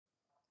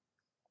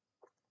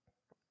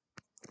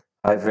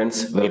Hi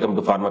friends, welcome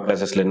to Pharma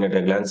Classes Learning at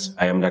a Glance.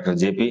 I am Dr.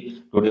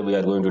 JP. Today we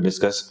are going to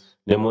discuss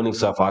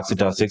mnemonics of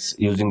Oxytocics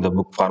using the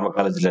book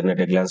Pharmacology Learning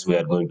at a Glance. We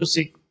are going to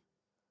see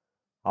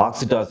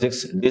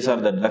Oxytocics. These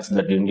are the drugs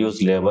that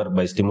induce labor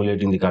by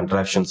stimulating the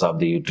contractions of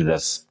the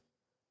uterus.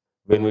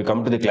 When we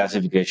come to the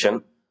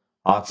classification,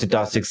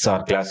 Oxytocics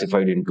are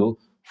classified into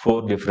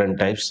four different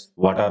types.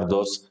 What are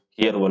those?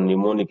 Here one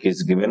mnemonic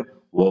is given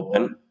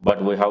open,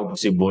 but we have to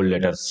see bold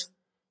letters.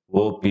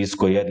 O P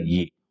square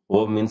E.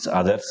 O means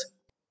others.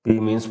 P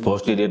means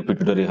posterior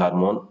pituitary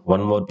hormone.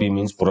 One more P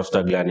means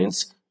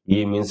prostaglandins.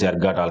 E means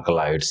ergot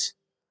alkaloids.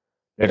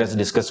 Let us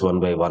discuss one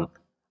by one.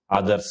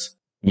 Others.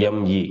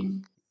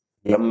 ME.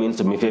 M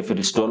means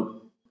Mifepristone.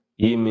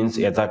 E means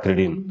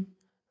Ethacridine.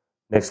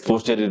 Next,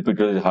 posterior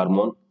pituitary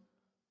hormone.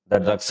 The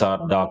drugs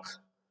are dark,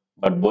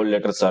 but bold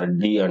letters are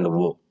D and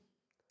O.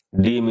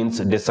 D means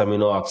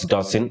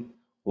desamino-oxytocin.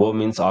 O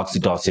means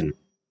oxytocin.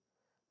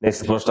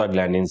 Next,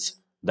 prostaglandins.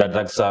 The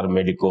drugs are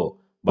medico,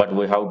 but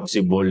we have to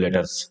see bold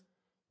letters.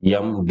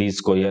 M, D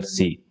square,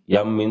 C.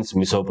 M means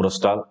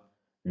misoprostol.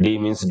 D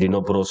means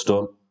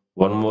dinoprostone.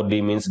 One more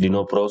D means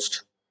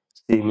dinoprost.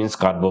 C means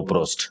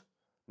carboprost.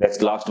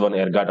 Next, last one,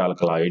 ergot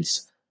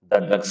alkaloids. The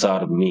drugs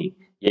are Me.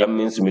 M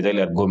means methyl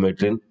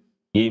ergometrin.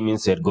 E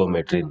means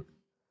ergometrin.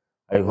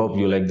 I hope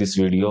you like this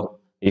video.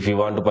 If you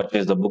want to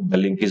purchase the book, the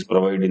link is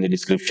provided in the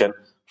description.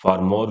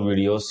 For more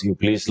videos, you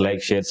please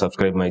like, share,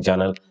 subscribe my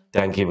channel.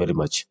 Thank you very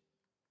much.